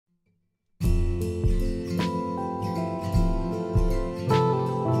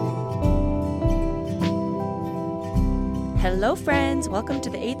Hello, friends. Welcome to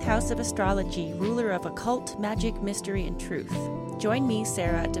the 8th House of Astrology, ruler of occult, magic, mystery, and truth. Join me,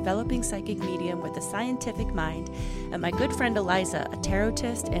 Sarah, a developing psychic medium with a scientific mind, and my good friend Eliza, a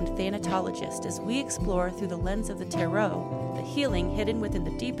tarotist and thanatologist, as we explore through the lens of the tarot, the healing hidden within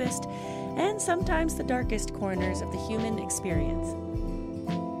the deepest and sometimes the darkest corners of the human experience.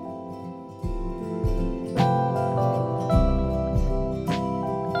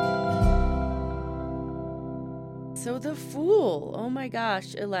 So the Fool. Oh my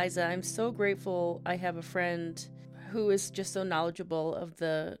gosh, Eliza, I'm so grateful I have a friend who is just so knowledgeable of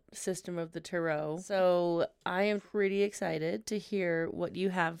the system of the tarot. So I am pretty excited to hear what you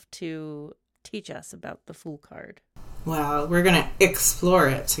have to teach us about the Fool card. Well, we're going to explore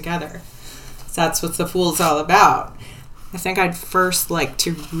it together. That's what the Fool's all about. I think I'd first like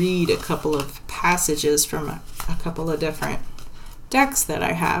to read a couple of passages from a couple of different decks that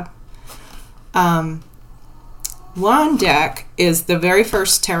I have. One deck is the very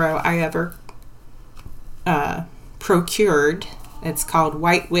first tarot I ever procured. It's called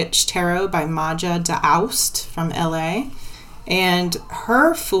White Witch Tarot by Maja D'Aoust from LA. And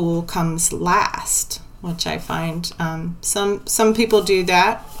her Fool comes last, which I find some people do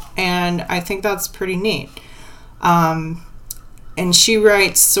that, and I think that's pretty neat. And she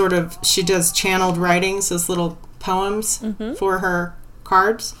writes she does channeled writings, those little poems for her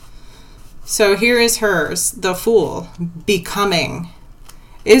cards. So here is hers, the Fool, becoming.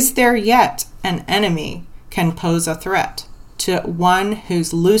 Is there yet an enemy can pose a threat to one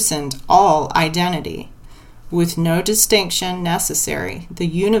who's loosened all identity? With no distinction necessary, the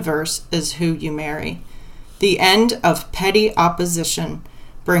universe is who you marry. The end of petty opposition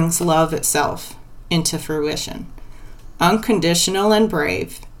brings love itself into fruition. Unconditional and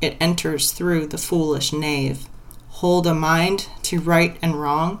brave, it enters through the foolish knave. Hold a mind to right and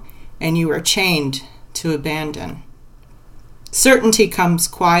wrong, and you are chained to abandon. Certainty comes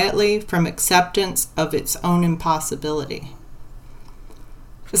quietly from acceptance of its own impossibility.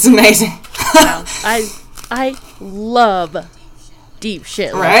 It's amazing. Wow. I love deep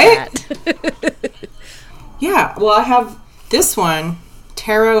shit like right? that. Yeah, well, I have this one,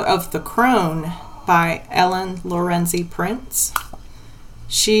 Tarot of the Crone by Ellen Lorenzi Prince.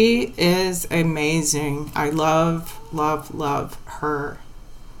 She is amazing. I love, love, love her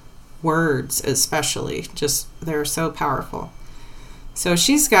words, especially. Just, they're so powerful. So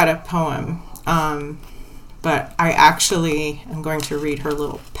she's got a poem, but I actually am going to read her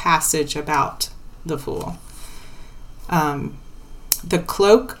little passage about the Fool. The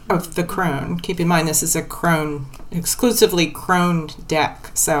Cloak of the Crone. Keep in mind, this is a crone, exclusively crone deck,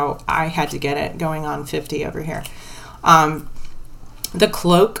 so I had to get it going on 50 over here. The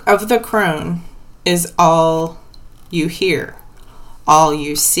Cloak of the Crone is all you hear, all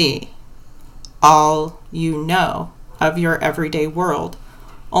you see, all you know of your everyday world.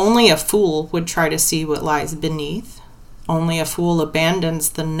 Only a fool would try to see what lies beneath. Only a fool abandons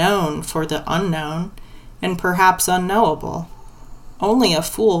the known for the unknown and perhaps unknowable. Only a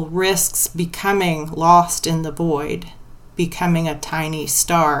fool risks becoming lost in the void, becoming a tiny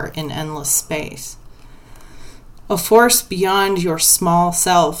star in endless space. A force beyond your small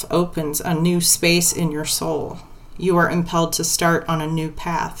self opens a new space in your soul. You are impelled to start on a new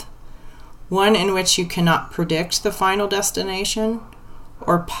path, one in which you cannot predict the final destination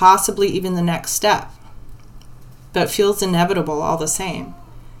or possibly even the next step, but feels inevitable all the same.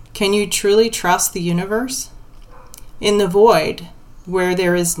 Can you truly trust the universe? In the void, where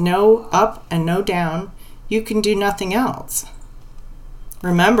there is no up and no down, you can do nothing else.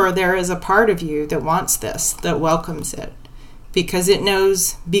 Remember, there is a part of you that wants this, that welcomes it, because it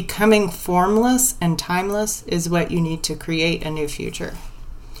knows becoming formless and timeless is what you need to create a new future.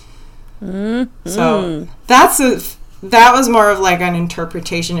 Mm-hmm. So that was more of like an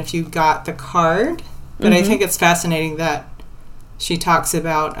interpretation if you got the card, but I think it's fascinating that she talks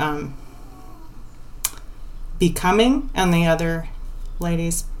about becoming, and the other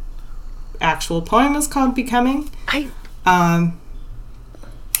lady's actual poem is called Becoming. I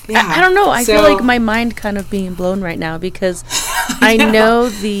don't know. I feel like my mind kind of being blown right now because I know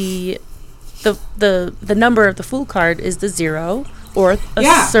the number of the Fool card is the 0 or a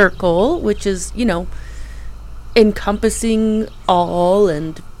circle, which is, encompassing all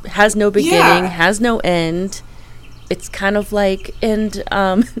and has no beginning, has no end. It's kind of like, and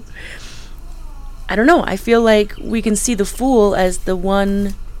I don't know, I feel like we can see the Fool as the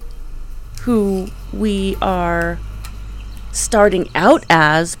one who we are starting out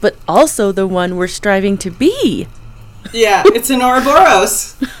as, but also the one we're striving to be. Yeah, it's an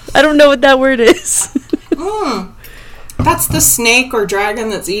Ouroboros. I don't know what that word is. That's the snake or dragon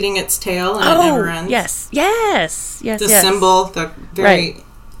that's eating its tail and it never ends. Yes. The symbol, the very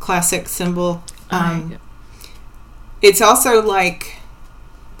classic symbol. It's also like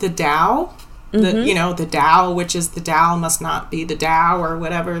the Tao. The Tao, which is the Tao must not be the Tao, or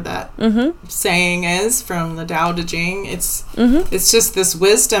whatever that saying is from the Tao Te Ching. It's just this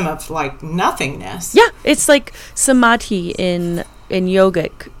wisdom of like nothingness. Yeah, it's like samadhi in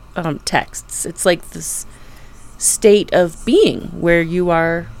yogic texts. It's like this state of being where you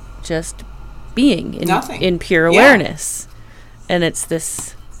are just being in pure awareness, and it's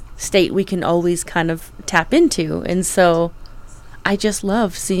this state we can always kind of tap into. And so I just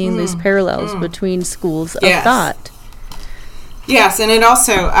love seeing these parallels between schools of thought. Yes, and it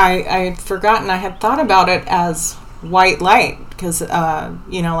also, I had forgotten, I had thought about it as white light, because,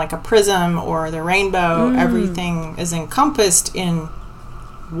 like a prism or the rainbow, everything is encompassed in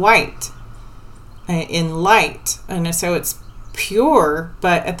white, in light. And so it's pure,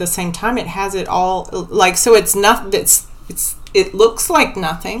 but at the same time it has it all, like, so it's not, it looks like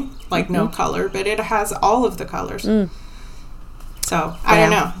nothing, like no color, but it has all of the colors. So, I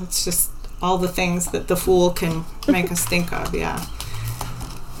don't know. It's just all the things that the Fool can make us think of,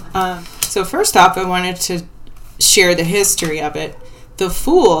 So first off, I wanted to share the history of it. The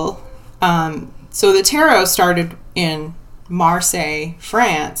Fool, so the tarot started in Marseille,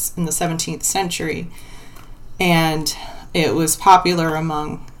 France in the 17th century. And it was popular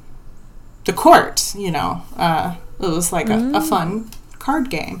among the court, it was like a fun card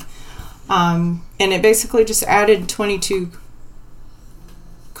game. And it basically just added 22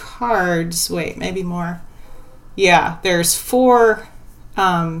 cards. Wait, maybe more. Yeah, there's 4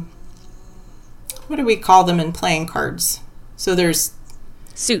 what do we call them in playing cards? So there's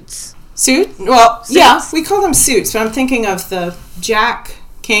suits. Well, suits. Yeah, we call them suits, but I'm thinking of the Jack,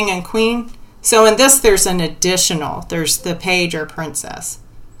 King, and Queen. So in this there's an additional. There's the page or princess.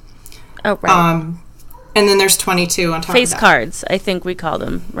 Oh, right. And then there's 22 on top of that. Face cards, I think we call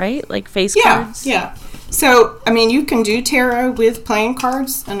them, right? Like face cards? Yeah. So, I mean, you can do tarot with playing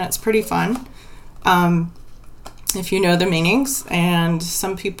cards, and it's pretty fun if you know the meanings. And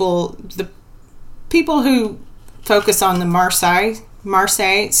some people, the people who focus on the Marseille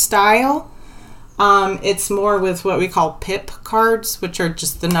style, it's more with what we call pip cards, which are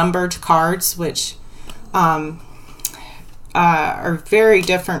just the numbered cards, which are very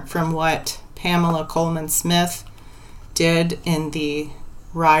different from what Pamela Coleman Smith did in the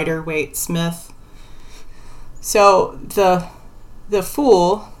Rider-Waite-Smith. So the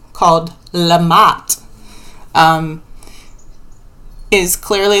Fool, called Lamat, is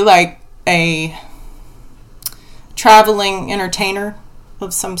clearly like a traveling entertainer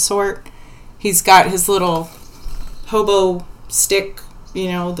of some sort. He's got his little hobo stick,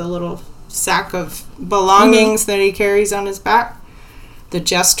 the little sack of belongings that he carries on his back, the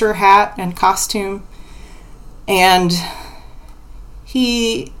jester hat and costume, and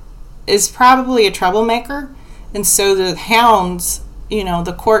he is probably a troublemaker. And so the hounds,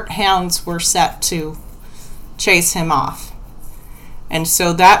 the court hounds were set to chase him off. And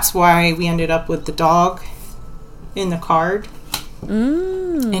so that's why we ended up with the dog in the card.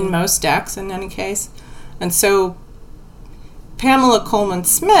 In most decks, in any case. And so Pamela Coleman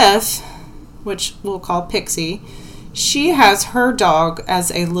Smith, which we'll call Pixie, she has her dog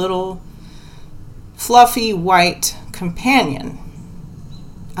as a little fluffy white companion.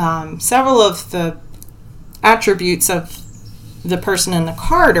 Several of the attributes of the person in the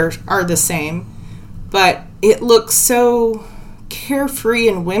card are the same, but it looks so carefree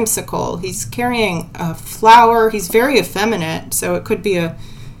and whimsical. He's carrying a flower. He's very effeminate, so it could be a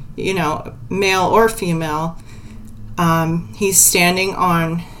male or female. He's standing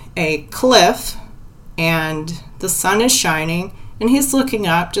on a cliff, and the sun is shining, and he's looking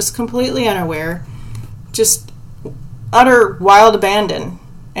up, just completely unaware, just utter wild abandon.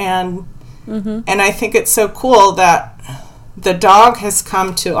 And I think it's so cool that the dog has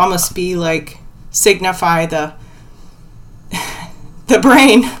come to almost be like signify the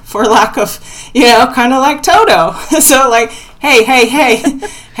brain, for lack of, kind of like Toto. So like,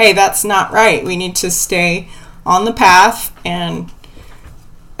 hey, that's not right. We need to stay on the path, and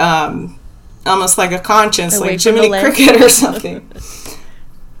almost like a conscience, away like Jiminy Cricket or something.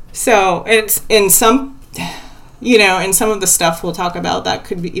 So it's in some of the stuff we'll talk about, that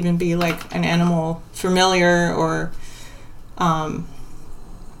could even be like an animal familiar, or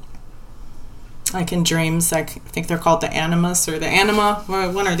like in dreams, I think they're called the animus or the anima,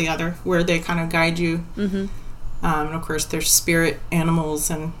 one or the other, where they kind of guide you. And of course there's spirit animals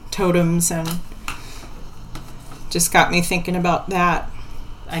and totems, and just got me thinking about that.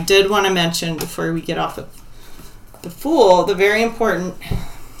 I did want to mention, before we get off of the Fool, the very important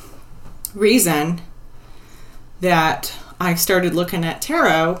reason that I started looking at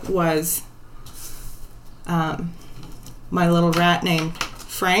tarot was my little rat named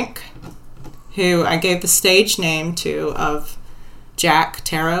Frank, who I gave the stage name to of Jack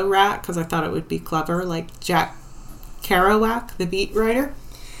Tarot Rat, because I thought it would be clever, like Jack Kerouac, the beat writer.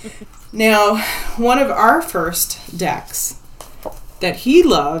 Now, one of our first decks that he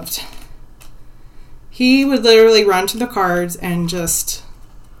loved, he would literally run to the cards and just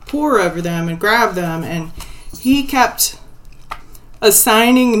pore over them and grab them, and he kept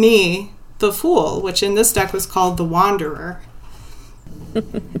assigning me the Fool, which in this deck was called the Wanderer.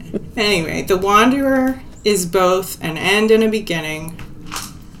 Anyway, the Wanderer is both an end and a beginning.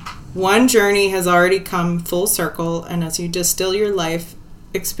 One journey has already come full circle, and as you distill your life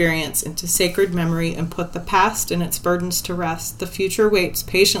experience into sacred memory and put the past and its burdens to rest, the future waits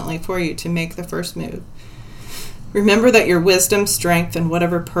patiently for you to make the first move. Remember that your wisdom, strength, and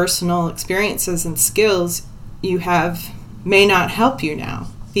whatever personal experiences and skills you have may not help you now.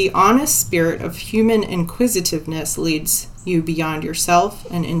 The honest spirit of human inquisitiveness leads you beyond yourself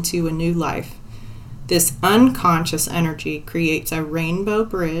and into a new life. This unconscious energy creates a rainbow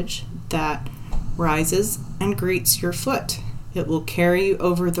bridge that rises and greets your foot. It will carry you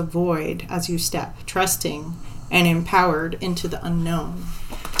over the void as you step, trusting and empowered into the unknown.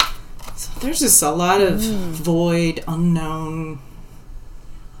 So there's just a lot of void, unknown.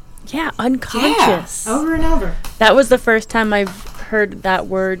 Yeah, unconscious. Yeah, over and over. That was the first time I've heard that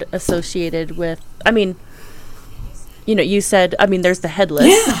word associated with, I mean, you know, you said, I mean, there's the headless.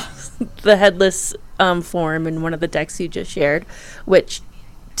 Yeah. The headless form in one of the decks you just shared, which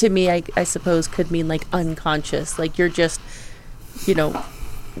to me, I suppose could mean like unconscious. Like you're just, you know,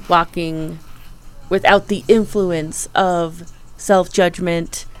 walking without the influence of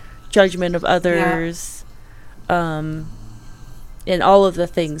self-judgment, judgment of others, and all of the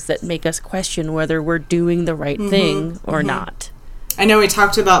things that make us question whether we're doing the right thing or not. I know we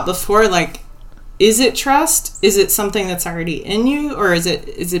talked about before, like, is it trust? Is it something that's already in you? Or is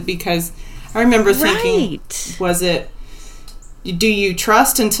it because I remember thinking, was it, do you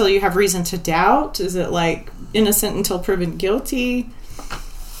trust until you have reason to doubt? Is it like innocent until proven guilty?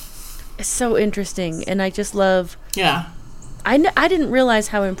 It's so interesting. And I just love, I didn't realize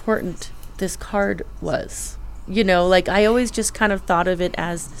how important this card was. You know, like I always just kind of thought of it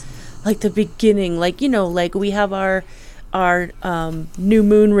as like the beginning, like, you know, like we have our new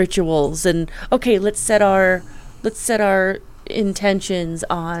moon rituals, and okay, let's set our intentions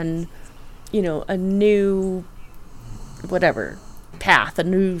on, you know, a new whatever path, a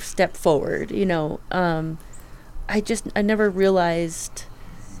new step forward, you know. I never realized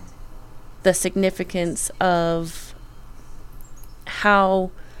the significance of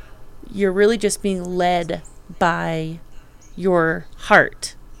how you're really just being led by your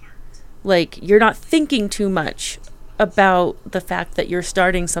heart. Like you're not thinking too much about the fact that you're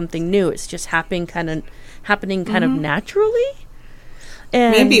starting something new. It's just happening kind of naturally,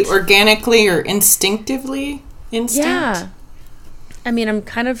 and maybe organically or instinctively. Yeah, I mean, I'm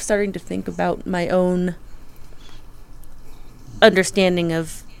kind of starting to think about my own understanding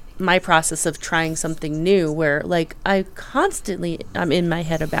of my process of trying something new, where like I'm in my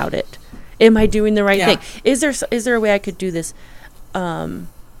head about it. Am I doing the right thing? Is there a way I could do this not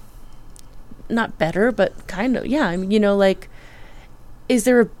better, but kind of, I mean, you know, like, is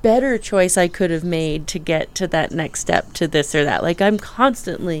there a better choice I could have made to get to that next step, to this or that? Like, I'm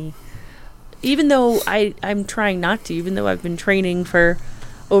constantly, even though I'm trying not to, even though I've been training for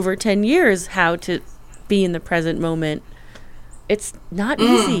over 10 years how to be in the present moment, it's not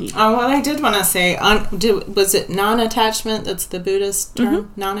easy. Oh, well, I did want to say, was it non-attachment? That's the Buddhist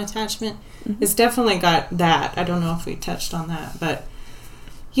term, non-attachment. It's definitely got that. I don't know if we touched on that, but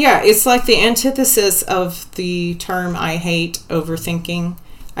yeah, it's like the antithesis of the term I hate, overthinking.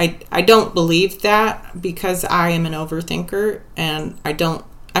 I don't believe that because I am an overthinker, and I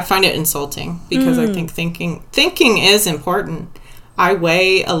find it insulting because I think thinking is important. I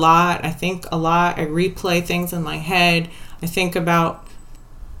weigh a lot, I think a lot, I replay things in my head, I think about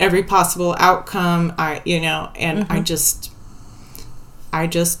every possible outcome, I just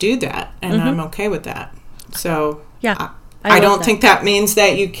do that, and I'm okay with that. So yeah. I don't think that means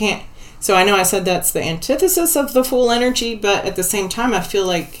that you can't. So I know I said that's the antithesis of the Fool energy, but at the same time, I feel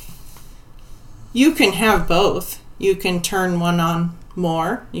like you can have both. You can turn one on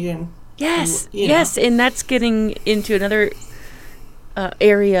more. You can. Yes, yes, and that's getting into another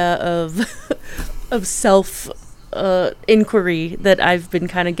area of self inquiry that I've been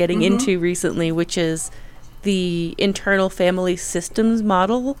kind of getting into recently, which is the internal family systems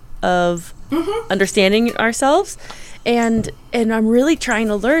model of understanding ourselves. And I'm really trying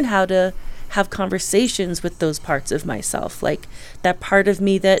to learn how to have conversations with those parts of myself, like that part of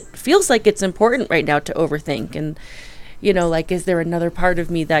me that feels like it's important right now to overthink. And, you know, like, is there another part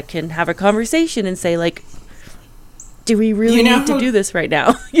of me that can have a conversation and say, like, do we really need to do this right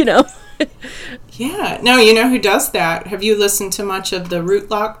now? You know? Yeah. No, you know who does that? Have you listened to much of the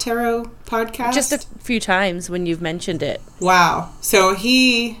Rootlock Tarot podcast? Just a few times when you've mentioned it. Wow. So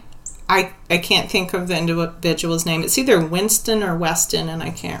I can't think of the individual's name. It's either Winston or Weston, and I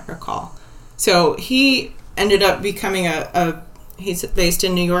can't recall. So he ended up becoming he's based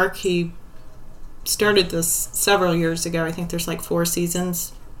in New York. He started this several years ago. I think there's like 4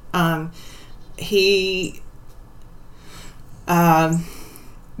 seasons. He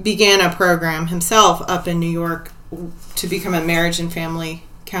began a program himself up in New York to become a marriage and family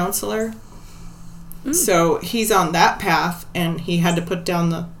counselor. So he's on that path, and he had to put down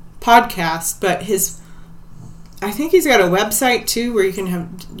the podcast, but I think he's got a website too where you can have,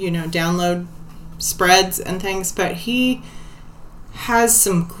 download spreads and things, but he has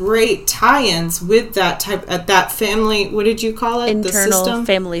some great tie-ins with that family, what did you call it? Internal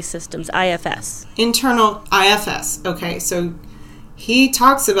Family Systems, IFS. Internal IFS. Okay, so he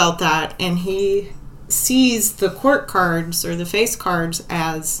talks about that, and he sees the court cards or the face cards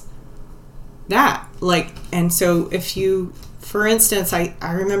as that. Like, and so if you, for instance, I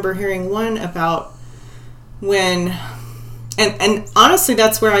remember hearing one about when, and honestly,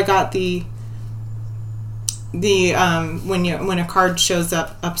 that's where I got the when a card shows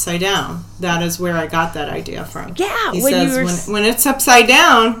up upside down, that is where I got that idea from. Yeah, he says when it's upside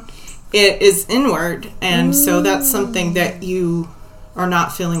down, it is inward, and so that's something that you are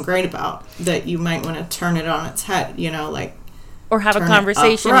not feeling great about, that you might want to turn it on its head, like, or have a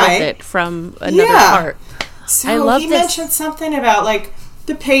conversation with it from another part. So I love he mentioned something about, like,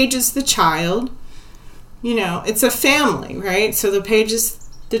 the page is the child. It's a family, right? So the page is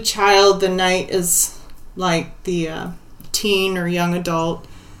the child, the knight is like the teen or young adult.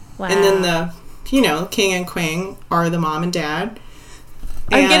 Wow. And then the, king and queen are the mom and dad.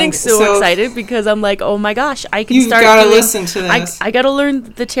 I'm getting so excited because I'm like, oh my gosh, I can start. You've got to listen to this. I got to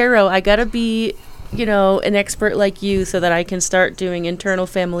learn the tarot. I got to be, an expert like you so that I can start doing internal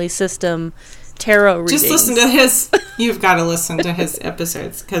family system tarot readings. Just listen to his. You've got to listen to his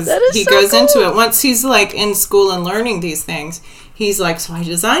episodes because he goes into it. Once he's like in school and learning these things, he's like, so I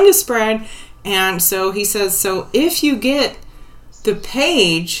designed a spread, and so he says, so if you get the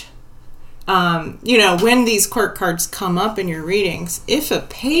page, when these court cards come up in your readings, if a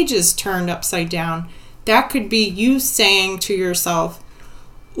page is turned upside down, that could be you saying to yourself,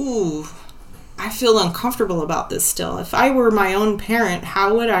 ooh, I feel uncomfortable about this still. If I were my own parent,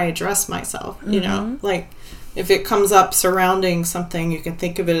 how would I address myself? Like, if it comes up surrounding something, you can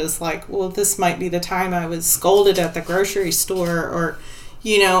think of it as like, well, this might be the time I was scolded at the grocery store, or,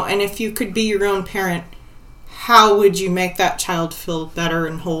 and if you could be your own parent, how would you make that child feel better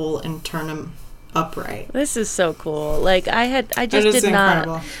and whole and turn them upright? This is so cool. Like, I just did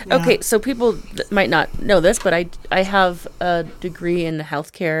incredible. Not. Yeah. Okay, so people might not know this, but I have a degree in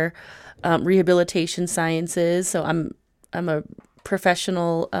healthcare, rehabilitation sciences. So I'm a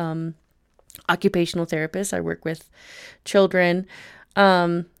professional occupational therapist. I work with children.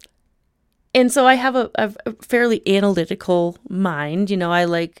 And so I have a fairly analytical mind. I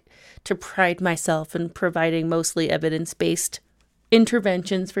like to pride myself in providing mostly evidence-based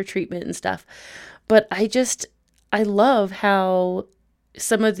interventions for treatment and stuff. But I love how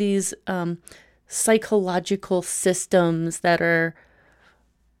some of these psychological systems that are,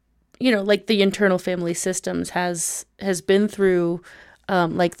 like the internal family systems has been through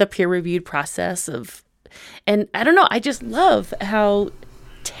like the peer-reviewed process of, and I don't know, I just love how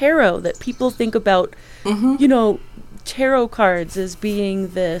tarot, that people think about, tarot cards as being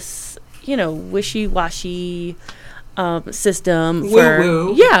this, wishy-washy system for,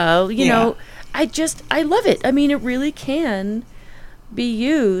 woo-woo. I love it. I mean, it really can be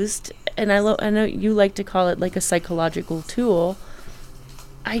used, and I know you like to call it like a psychological tool.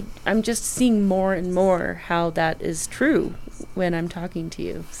 I'm just seeing more and more how that is true when I'm talking to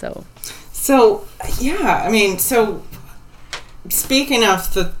you. So yeah, I mean, so speaking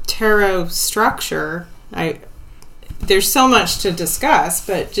of the tarot structure, there's so much to discuss,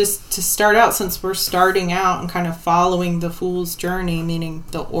 but just to start out, since we're starting out and kind of following the Fool's journey, meaning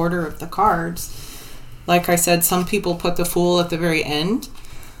the order of the cards, like I said, some people put the Fool at the very end.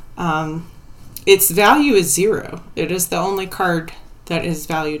 Its value is 0. It is the only card that is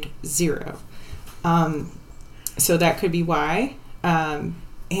valued 0. So that could be why.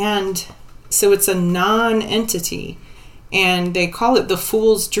 And so it's a non-entity. And they call it the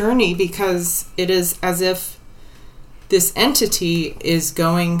Fool's Journey because it is as if this entity is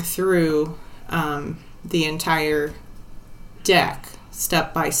going through the entire deck,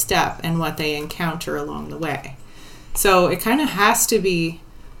 step by step, and what they encounter along the way. So it kind of has to be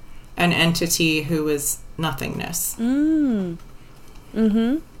an entity who is nothingness. Wow.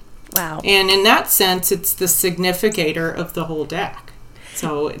 And in that sense, it's the significator of the whole deck.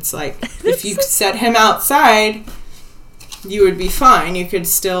 So it's like, if you set him outside, you would be fine. You could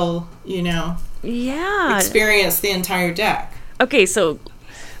still, experience the entire deck. Okay, so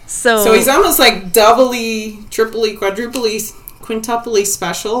he's almost like doubly, triply, quadruply, quintuply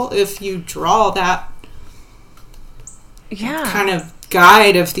special if you draw that kind of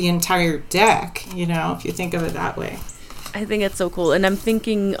guide of the entire deck, if you think of it that way. I think it's so cool. And I'm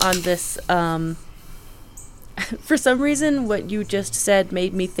thinking on this, for some reason, what you just said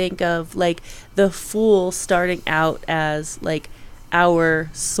made me think of, like, the Fool starting out as, like, our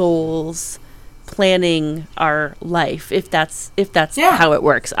souls planning our life, if that's how it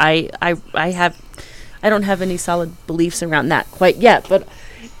works. I don't have any solid beliefs around that quite yet, but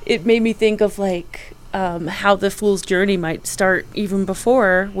it made me think of, like, how the Fool's journey might start even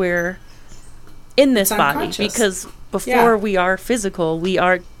before we're in this body, because before we are physical, we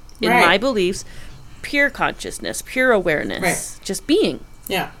are, in my beliefs, pure consciousness, pure awareness, just being.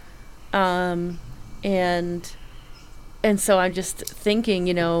 Yeah. And so I'm just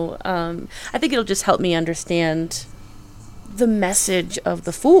thinking, I think it'll just help me understand the message of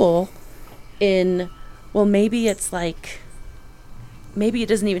the Fool maybe it's like, maybe it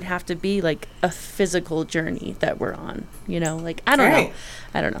doesn't even have to be like a physical journey that we're on, like, I don't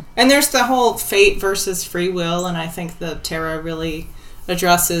know. And there's the whole fate versus free will, and I think the tarot really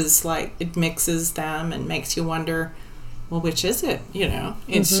addresses, like, it mixes them and makes you wonder, well, which is it?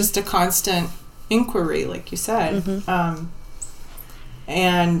 It's just a constant inquiry, like you said.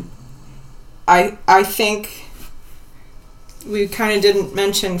 And I think we kind of didn't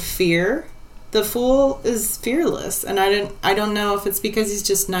mention fear. The Fool is fearless, and I don't know if it's because he's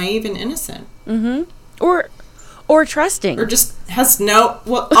just naive and innocent, or trusting, or just has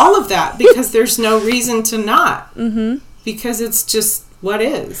all of that, because there's no reason to not, because it's just what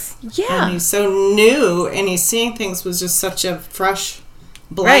is. Yeah, and he's so new, and he's seeing things with just such a fresh,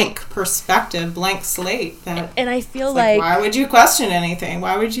 blank perspective, blank slate. And I feel like, why would you question anything?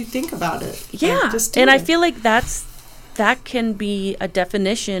 Why would you think about it? Yeah, just I feel like that can be a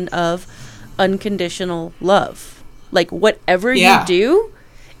definition of unconditional love. Like, whatever you do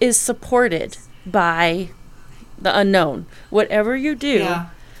is supported by the unknown. Whatever you do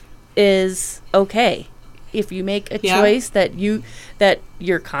is okay. If you make a choice that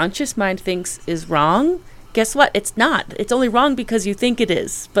your conscious mind thinks is wrong, guess what? It's not. It's only wrong because you think it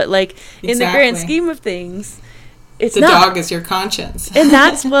is. But, like, in the grand scheme of things, it's not. The dog is your conscience. And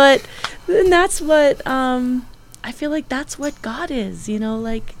that's what I feel like that's what God is,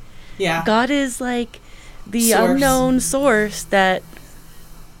 like, God is like the unknown source that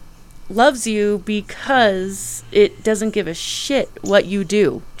loves you because it doesn't give a shit what you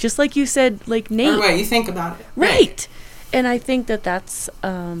do. Just like you said, like Nate. Or what you think about it. Right. And I think that's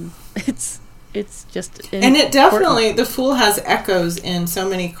it's just and it definitely, the Fool has echoes in so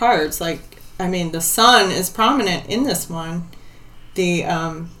many cards. Like, I mean, the sun is prominent in this one.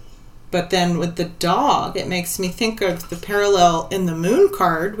 But then with the dog, it makes me think of the parallel in the moon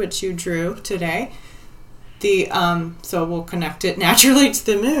card, which you drew today. So we'll connect it naturally to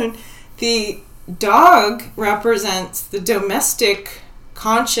the moon. The dog represents the domestic,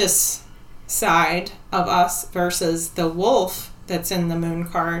 conscious side of us, versus the wolf that's in the moon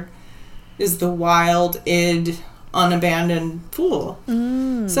card is the wild, id, unabandoned fool,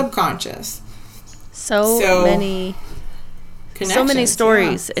 subconscious. So many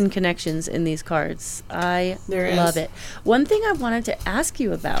stories and connections in these cards. I love it. One thing I wanted to ask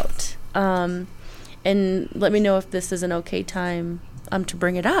you about, and let me know if this is an okay time to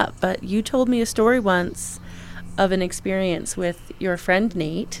bring it up, but you told me a story once of an experience with your friend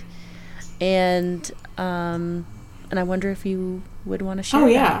Nate, and I wonder if you would want to share that. Oh,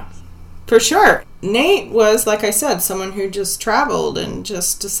 yeah. For sure. Nate was, like I said, someone who just traveled and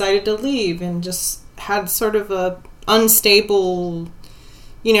just decided to leave and just had sort of a unstable,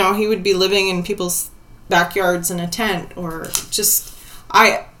 he would be living in people's backyards in a tent, or just,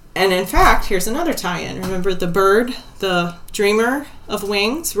 and in fact, here's another tie-in. Remember the bird, the dreamer of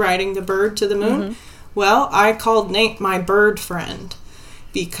wings, riding the bird to the moon? Well, I called Nate my bird friend,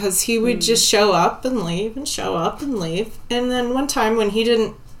 because he would just show up and leave and show up and leave. And then one time when he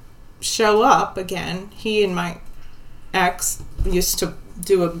didn't show up again, he and my ex used to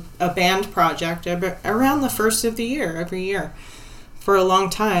do a band project around the first of the year, every year, for a long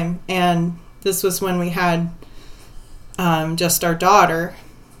time. And this was when we had just our daughter,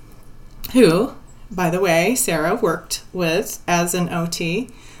 who, by the way, Sarah worked with as an OT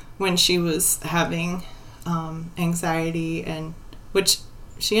when she was having anxiety, and which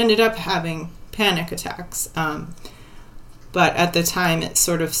she ended up having panic attacks. But at the time, it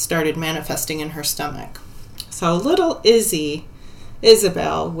sort of started manifesting in her stomach. So little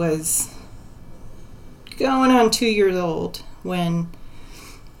Isabel, was going on 2 years old when,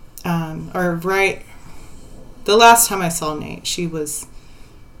 the last time I saw Nate, she was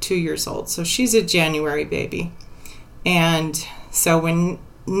 2 years old. So she's a January baby. And so when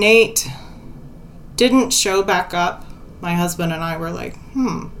Nate didn't show back up, my husband and I were like,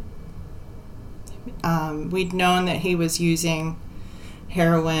 we'd known that he was using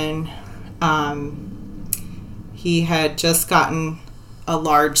heroin. He had just gotten a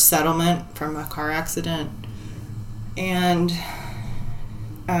large settlement from a car accident and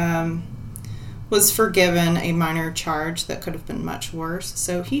was forgiven a minor charge that could have been much worse.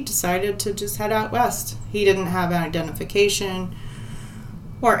 So he decided to just head out west. He didn't have an identification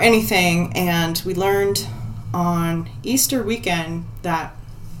or anything, and we learned on Easter weekend that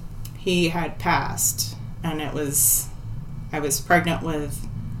he had passed. And I was pregnant with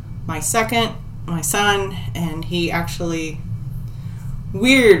my son, and he actually,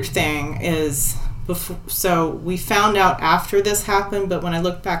 weird thing is, so we found out after this happened, but when I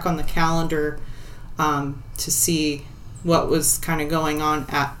looked back on the calendar to see what was kind of going on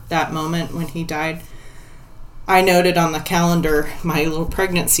at that moment when he died, I noted on the calendar, my little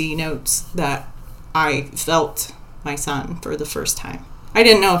pregnancy notes, that I felt my son for the first time. I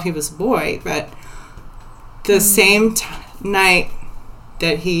didn't know if he was a boy, but the same night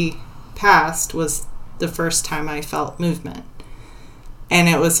that he passed was the first time I felt movement. And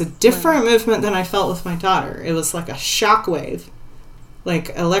it was a different movement than I felt with my daughter. It was like a shock wave,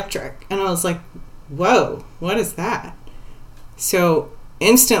 like electric. And I was like, whoa, what is that? So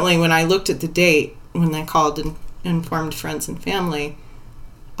instantly when I looked at the date, when they called and informed friends and family,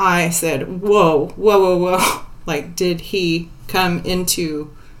 I said, whoa. Like, did he come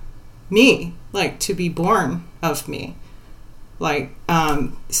into me, like, to be born of me? Like,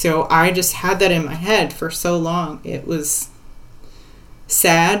 so I just had that in my head for so long. It was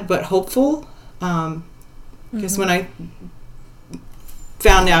sad but hopeful, because when I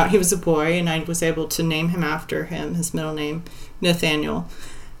found out he was a boy and I was able to name him after him, his middle name, Nathaniel,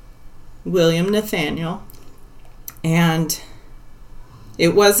 William Nathaniel. And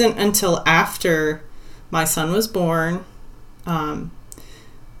it wasn't until after my son was born,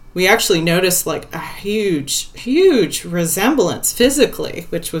 we actually noticed like a huge resemblance physically,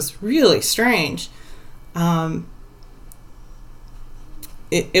 which was really strange.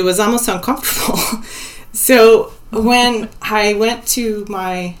 It was almost uncomfortable. So when I went to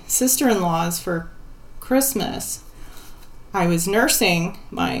my sister-in-law's for Christmas, I was nursing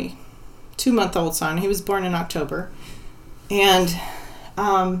my 2-month-old son. He was born in October. And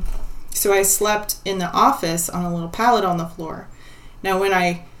so I slept in the office on a little pallet on the floor. Now when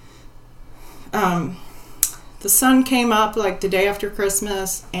the sun came up like the day after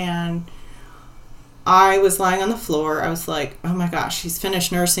Christmas and I was lying on the floor, I was like, oh my gosh, he's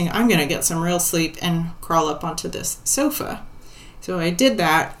finished nursing. I'm going to get some real sleep and crawl up onto this sofa. So I did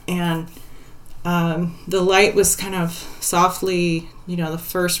that, and the light was kind of softly, the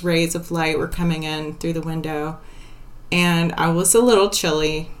first rays of light were coming in through the window, and I was a little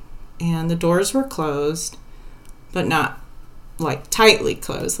chilly, and the doors were closed, but not like tightly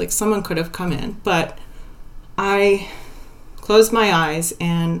closed, like someone could have come in. But I closed my eyes,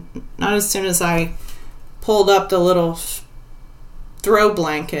 and not as soon as I pulled up the little throw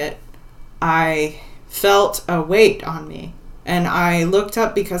blanket, I felt a weight on me. And I looked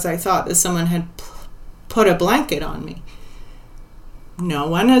up because I thought that someone had put a blanket on me. No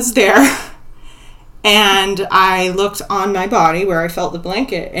one is there. And I looked on my body where I felt the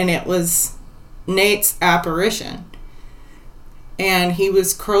blanket, and it was Nate's apparition. And he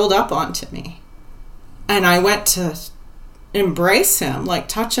was curled up onto me. And I went to embrace him, like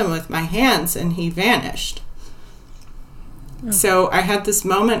touch him with my hands, and he vanished. Oh. So I had this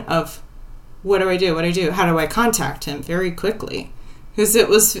moment of, what do I do? How do I contact him very quickly? Because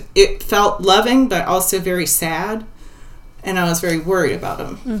it felt loving, but also very sad. And I was very worried about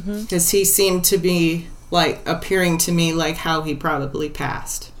him. Because he seemed to be like appearing to me like how he probably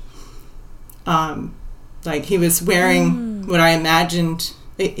passed. Like he was wearing what I imagined.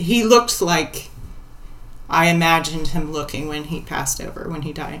 He looked like I imagined him looking when he passed over, when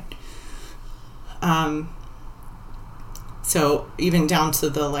he died. So even down to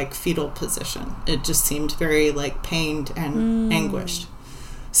the like fetal position, it just seemed very like pained and anguished.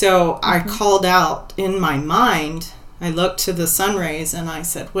 So I called out in my mind. I looked to the sun rays and I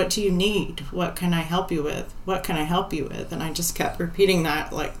said, "What do you need? What can I help you with? What can I help you with?" And I just kept repeating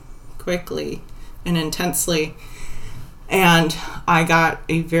that like quickly and intensely. And I got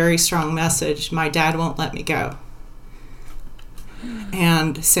a very strong message. My dad won't let me go.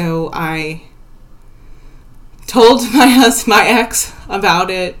 And so I told my ex about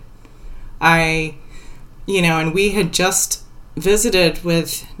it. And we had just visited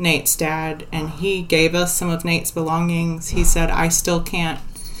with Nate's dad, and he gave us some of Nate's belongings. He said, "I still can't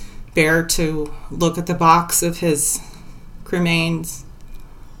bear to look at the box of his cremains.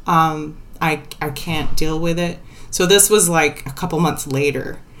 I can't deal with it." So this was like a couple months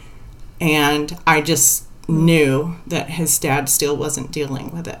later, and I just knew that his dad still wasn't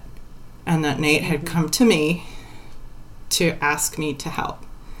dealing with it, and that Nate had come to me to ask me to help,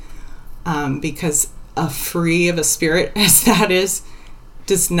 because free of a spirit as that is,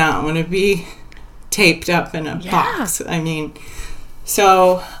 does not want to be taped up in a box. I mean,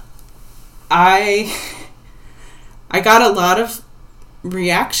 so I got a lot of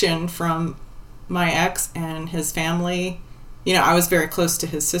reaction from my ex and his family. I was very close to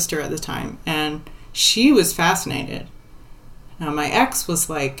his sister at the time, and she was fascinated. Now, my ex was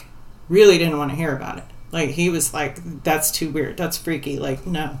like, really didn't want to hear about it. Like, he was like, "That's too weird. That's freaky. Like,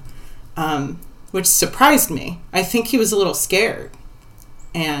 no." Which surprised me. I think he was a little scared.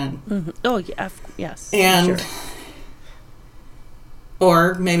 And oh yeah, yes, and sure.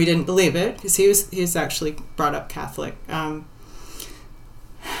 Or maybe didn't believe it, because he was actually brought up Catholic.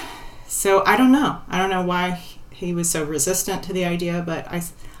 So I don't know why he was so resistant to the idea, but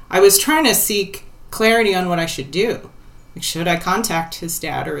I was trying to seek clarity on what I should do. Like, should I contact his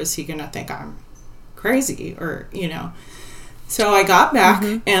dad, or is he going to think I'm crazy, or So I got back,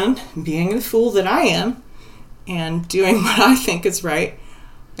 and being the fool that I am, and doing what I think is right,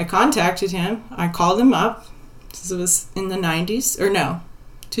 I contacted him. I called him up. This was in the 90s, or no,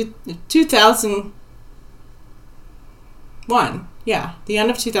 2001. Yeah, the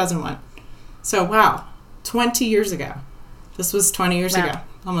end of 2001. So, wow, 20 years ago. This was 20 years ago,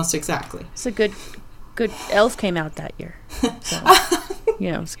 almost exactly. It's a good Elf came out that year. So,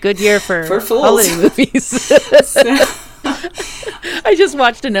 it's a good year for fools. Holiday movies. I just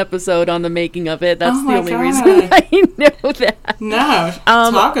watched an episode on the making of it. That's the only reason I know that. No,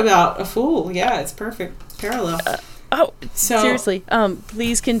 talk about a fool. Yeah, it's perfect parallel. Seriously.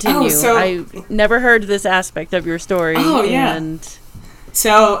 Please continue. I never heard this aspect of your story. Oh, yeah. And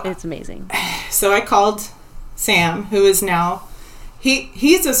so it's amazing. So I called Sam, who is now,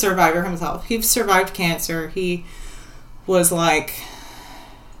 he's a survivor himself. He survived cancer. He was like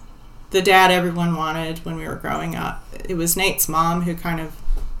the dad everyone wanted when we were growing up. It was Nate's mom who kind of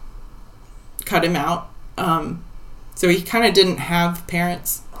cut him out. So he kind of didn't have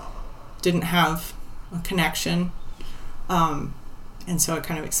parents, didn't have a connection. And so it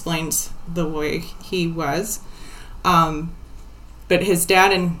kind of explains the way he was. But his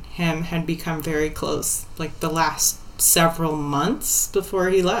dad and him had become very close, like the last several months before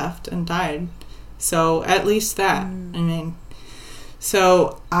he left and died. So at least that.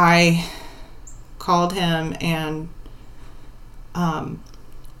 So I called him, and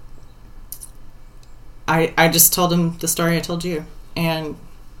I just told him the story I told you, and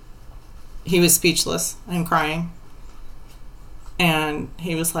he was speechless and crying, and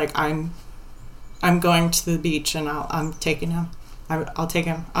he was like, I'm going to the beach, and I'm taking him. I'll take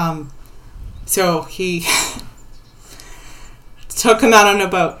him. So he took him out on a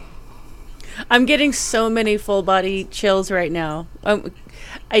boat. I'm getting so many full body chills right now.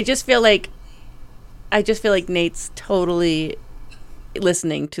 I just feel like Nate's totally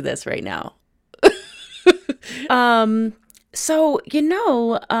listening to this right now. So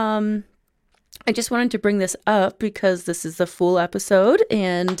I just wanted to bring this up because this is the Fool episode,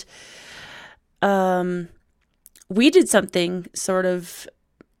 and we did something sort of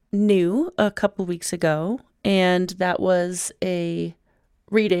new a couple weeks ago, and that was a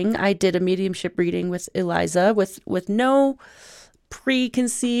reading. I did a mediumship reading with Eliza with no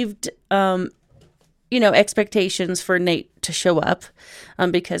preconceived expectations for Nate to show up,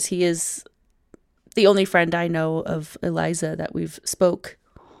 because he is the only friend I know of Eliza that we've spoke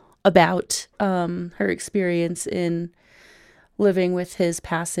about her experience in living with his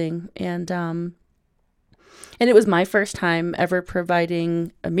passing, and it was my first time ever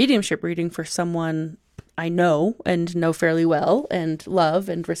providing a mediumship reading for someone I know and know fairly well and love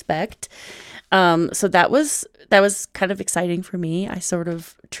and respect. So that was kind of exciting for me. I sort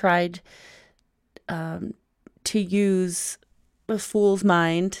of tried to use a fool's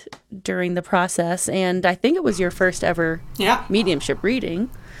mind during the process, and I think it was your first ever mediumship reading.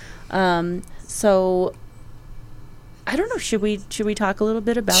 So I don't know, should we talk a little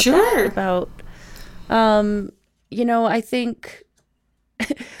bit about that? About I think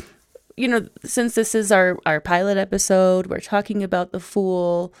since this is our pilot episode, we're talking about the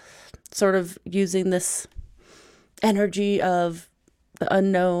Fool, sort of using this energy of the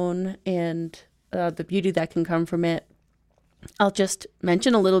unknown and the beauty that can come from it. I'll just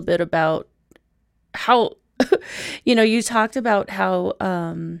mention a little bit about how, you talked about how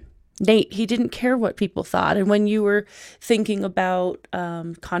Nate, he didn't care what people thought. And when you were thinking about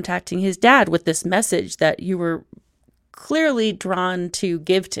contacting his dad with this message that you were clearly drawn to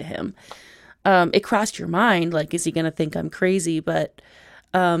give to him, it crossed your mind, like, is he going to think I'm crazy? But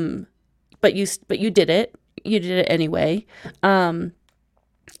you did it. You did it anyway. And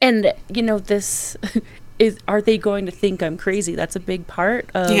this are they going to think I'm crazy? That's a big part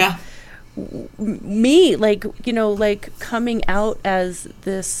of me, like coming out as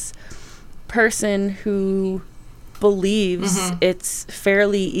this person who believes it's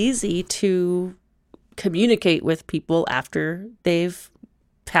fairly easy to communicate with people after they've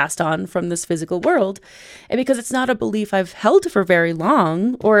passed on from this physical world. And because it's not a belief I've held for very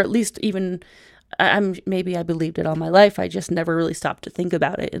long, or at least even maybe I believed it all my life. I just never really stopped to think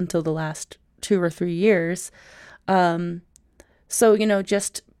about it until the last 2 or 3 years. So,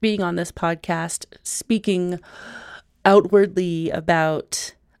 just being on this podcast, speaking outwardly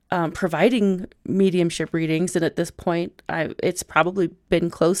about providing mediumship readings. And at this point, it's probably been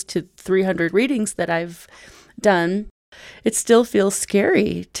close to 300 readings that I've done. It still feels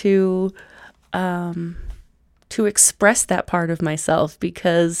scary to express that part of myself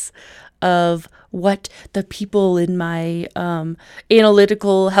because of what the people in my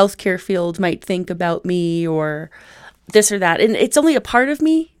analytical healthcare field might think about me or this or that. And it's only a part of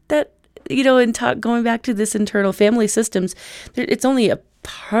me that, going back to this internal family systems, it's only a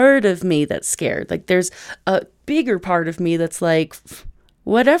part of me that's scared. Like, there's a bigger part of me that's like,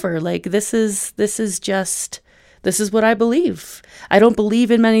 whatever, like, this is what I believe. I don't believe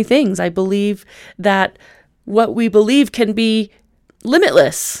in many things. I believe that what we believe can be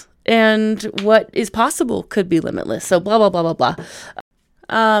limitless, and what is possible could be limitless. So blah, blah, blah, blah,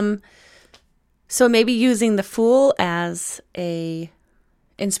 blah. So maybe using the Fool as a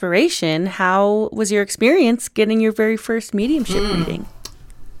inspiration, how was your experience getting your very first mediumship reading?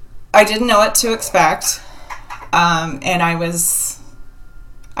 I didn't know what to expect. And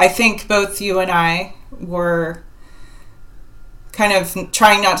I think both you and I were kind of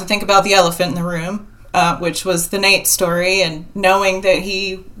trying not to think about the elephant in the room, which was the Nate story, and knowing that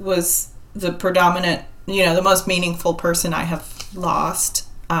he was the predominant, the most meaningful person I have lost,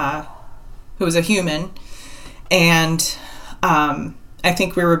 who was a human. And I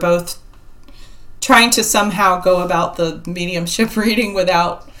think we were both trying to somehow go about the mediumship reading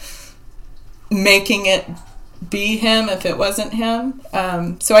without making it be him if it wasn't him.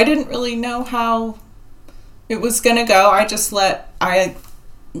 So I didn't really know how it was going to go. I just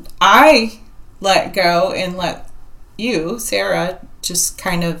I let go and let you, Sarah, just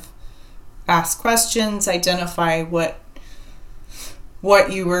kind of ask questions, identify what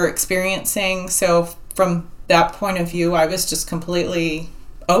you were experiencing. So from that point of view, I was just completely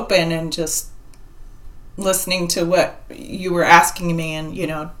open and just listening to what you were asking me. And,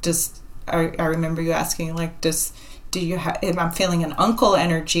 I remember you asking, like, am I feeling an uncle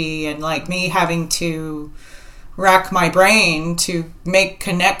energy, and like me having to rack my brain to make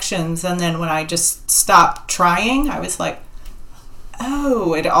connections. And then when I just stopped trying, I was like,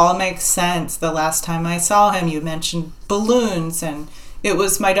 oh, it all makes sense. The last time I saw him, you mentioned balloons, and it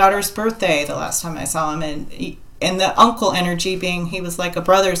was my daughter's birthday the last time I saw him. And the uncle energy being he was like a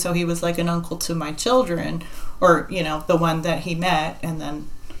brother, so he was like an uncle to my children, or, the one that he met and then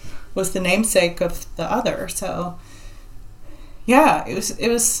was the namesake of the other. So yeah, it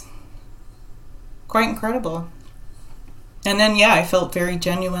was quite incredible. And then, I felt very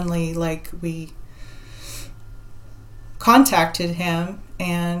genuinely like we contacted him,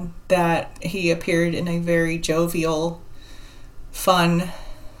 and that he appeared in a very jovial, fun,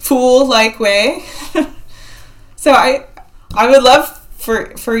 fool-like way. So I would love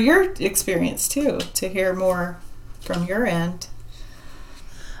for your experience too, to hear more from your end.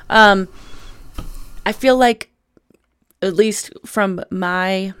 I feel like, at least from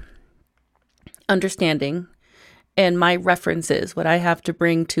my understanding and my references, what I have to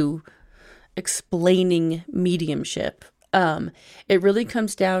bring to explaining mediumship, it really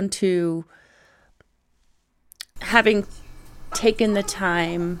comes down to having taken the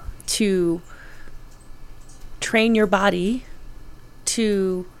time to train your body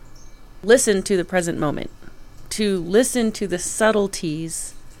to listen to the present moment, to listen to the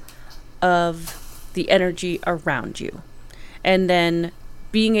subtleties of the energy around you, and then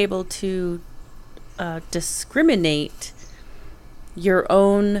being able to discriminate your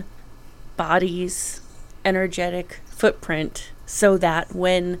own body's energetic footprint so that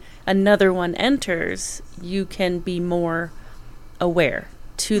when another one enters, you can be more aware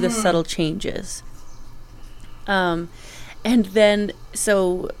to the subtle changes. And then,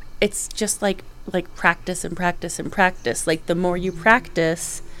 so it's just like practice and practice and practice. Like the more you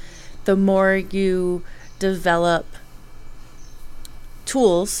practice, the more you develop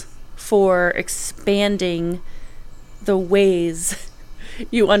tools for expanding the ways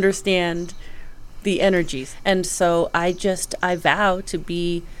you understand the energies. And so I vow to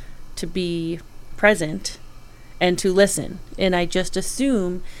be present and to listen. And I just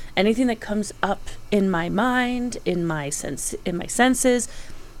assume anything that comes up in my mind, in my senses,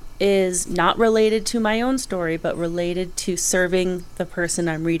 is not related to my own story, but related to serving the person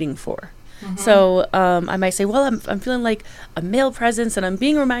I'm reading for. Mm-hmm. So I might say, well, I'm feeling like a male presence, and I'm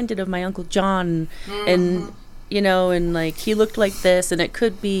being reminded of my Uncle John, and and like he looked like this, and it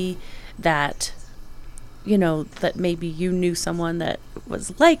could be that, that maybe you knew someone that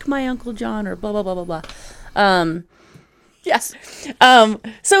was like my Uncle John, or blah blah blah blah blah. Yes.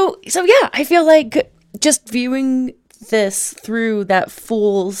 So yeah, I feel like just viewing this through that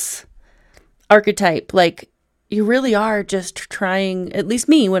fool's archetype, like you really are just trying, at least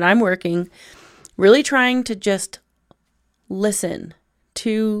me when I'm working, really trying to just listen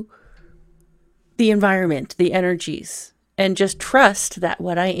to the environment, the energies, and just trust that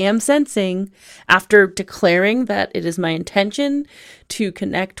what I am sensing, after declaring that it is my intention to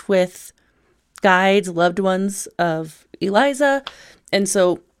connect with guides, loved ones of Eliza. And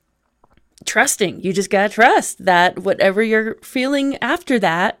so trusting, you just gotta trust that whatever you're feeling after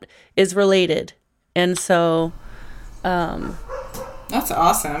that is related. And so that's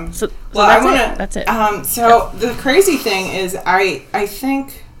awesome. So that's it. So the crazy thing is I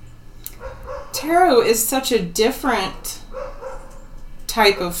think tarot is such a different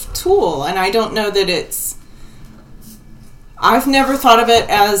type of tool, and I don't know that I've never thought of it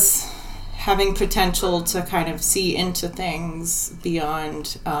as having potential to kind of see into things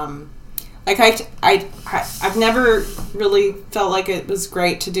beyond I've never really felt like it was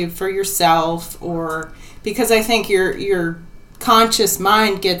great to do for yourself, or because I think your conscious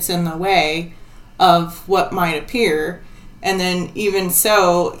mind gets in the way of what might appear, and then even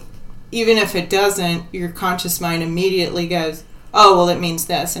if it doesn't, your conscious mind immediately goes, oh, well, it means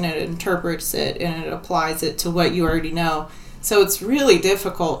this, and it interprets it and it applies it to what you already know. So it's really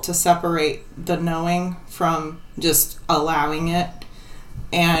difficult to separate the knowing from just allowing it.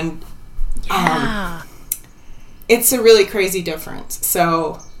 And it's a really crazy difference.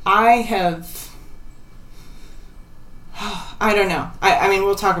 So I don't know. I mean,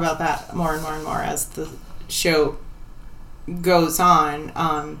 we'll talk about that more and more and more as the show goes on.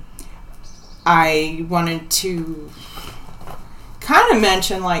 I wanted to kind of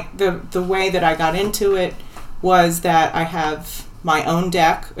mention, like, the way that I got into it was that I have my own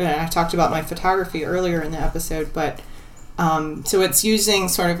deck. I talked about my photography earlier in the episode, but so it's using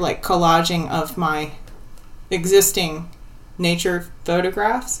sort of like collaging of my existing nature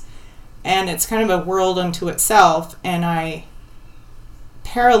photographs, and it's kind of a world unto itself, and I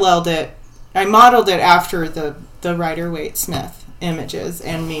modeled it after the Rider-Waite-Smith images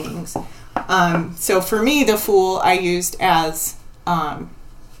and meanings. So for me, the Fool I used as a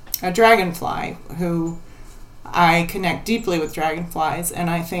dragonfly, who I connect deeply with dragonflies, and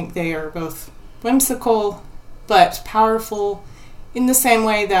I think they are both whimsical but powerful in the same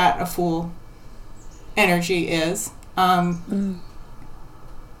way that a Fool energy is.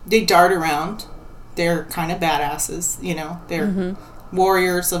 They dart around. They're kind of badasses, They're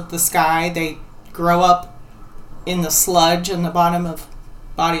warriors of the sky. They grow up in the sludge and the bottom of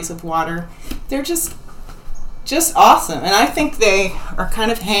bodies of water. They're just awesome, and I think they are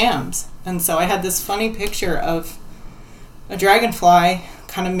kind of hams. And so I had this funny picture of a dragonfly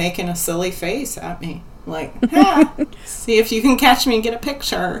kind of making a silly face at me, like, see if you can catch me and get a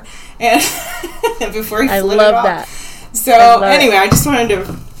picture. And before he flew it off. That. So anyway, I just wanted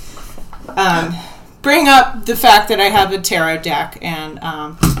to bring up the fact that I have a tarot deck, and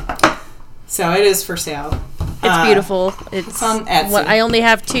so it is for sale. It's beautiful. It's on Etsy. I only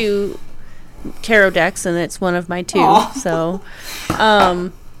have 2 tarot decks, and it's one of my 2. Aww. So,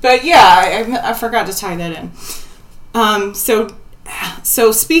 but yeah, I forgot to tie that in.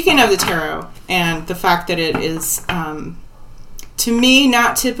 So speaking of the tarot and the fact that it is, to me,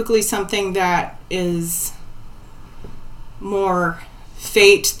 not typically something that is more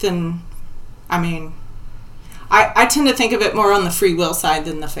fate than, I tend to think of it more on the free will side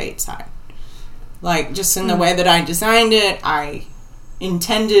than the fate side. Like, just in the way that I designed it, I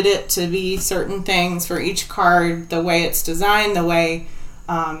intended it to be certain things for each card, the way it's designed, the way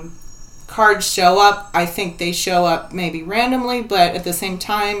cards show up. I think they show up maybe randomly, but at the same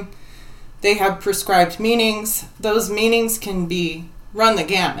time, they have prescribed meanings. Those meanings can be run the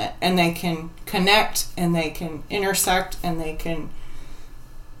gamut, and they can connect, and they can intersect, and they can...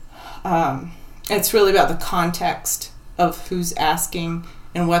 it's really about the context of who's asking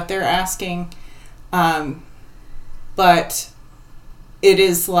and what they're asking. But it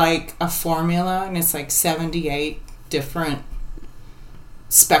is like a formula, and it's like 78 different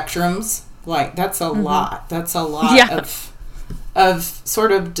spectrums. Like, that's a lot. That's a lot of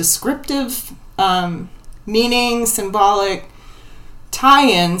sort of descriptive meaning, symbolic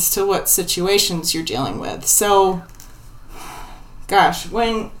tie-ins to what situations you're dealing with. So, gosh,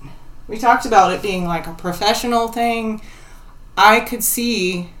 when we talked about it being like a professional thing, I could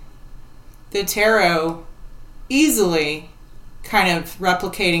see the tarot easily kind of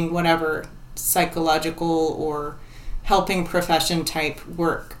replicating whatever psychological or helping profession type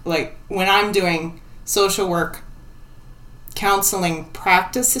work. Like, when I'm doing social work, counseling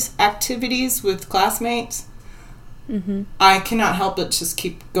practice activities with classmates, I cannot help but just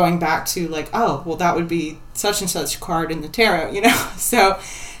keep going back to, like, oh, well, that would be such and such card in the tarot, you know? So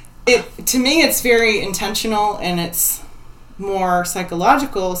to me, it's very intentional, and it's more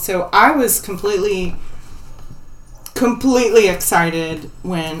psychological. So I was completely excited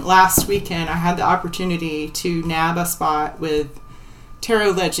when last weekend I had the opportunity to nab a spot with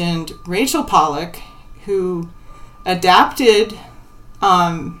tarot legend Rachel Pollack, who adapted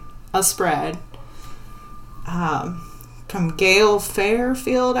a spread from Gail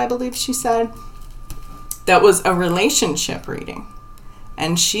Fairfield, I believe she said, that was a relationship reading.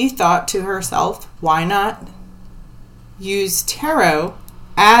 And she thought to herself, why not use tarot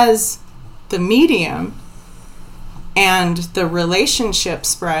as the medium and the relationship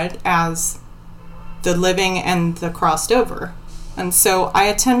spread as the living and the crossed over? And so I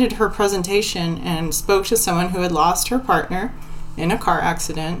attended her presentation and spoke to someone who had lost her partner in a car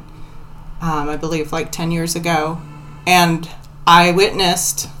accident, I believe like 10 years ago. And I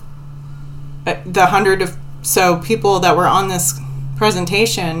witnessed the 100 or so people that were on this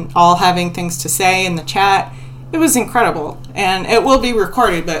presentation all having things to say in the chat. It was incredible. And it will be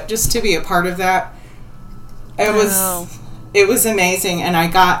recorded, but just to be a part of that, it was amazing. And I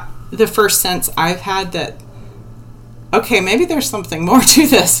got the first sense I've had that, okay, maybe there's something more to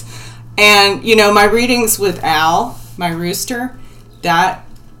this. And, you know, my readings with Al, my rooster, that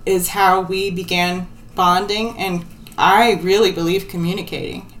is how we began bonding, and I really believe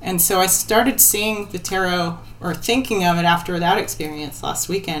communicating. And so I started seeing the tarot, or thinking of it after that experience last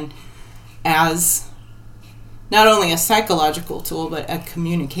weekend, as not only a psychological tool, but a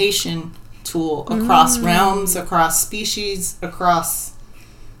communication tool across realms, across species, across...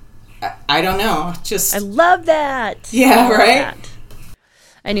 I don't know. Just... I love that. Yeah, right? That.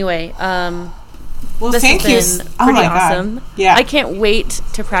 Anyway, well, this thank you. Has been pretty awesome. God. Yeah. I can't wait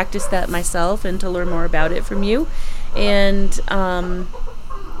to practice that myself and to learn more about it from you. And,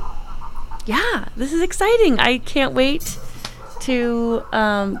 yeah, this is exciting. I can't wait to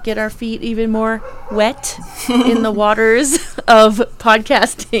get our feet even more wet in the waters of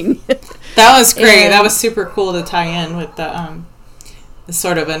podcasting. That was great. That was super cool to tie in with the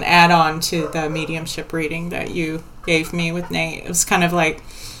sort of an add-on to the mediumship reading that you gave me with Nate. It was kind of like,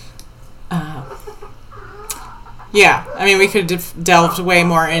 yeah, I mean, we could have delved way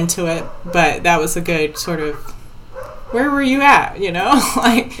more into it, but that was a good sort of, where were you at, you know?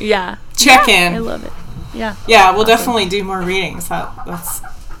 Like, yeah, check in. I love it. Yeah. Yeah, we'll definitely do more readings. That's,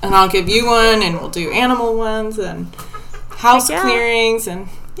 and I'll give you one, and we'll do animal ones, and house clearings, and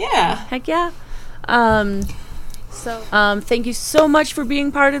yeah. Heck yeah. So, thank you so much for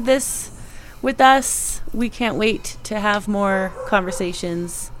being part of this with us. We can't wait to have more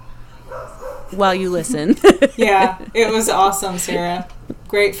conversations while you listen. Yeah, it was awesome, Sarah.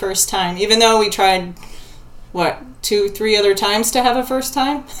 Great first time. Even though we tried, 2-3 other times to have a first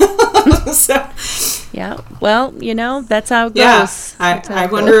time? So, yeah, well, you know, that's how it goes. Yeah, I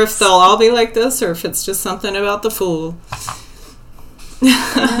wonder if they'll all be like this, or if it's just something about the fool.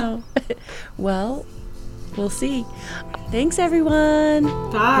 I know. Well, we'll see. Thanks, everyone.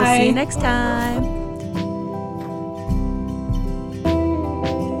 Bye. We'll see you next time.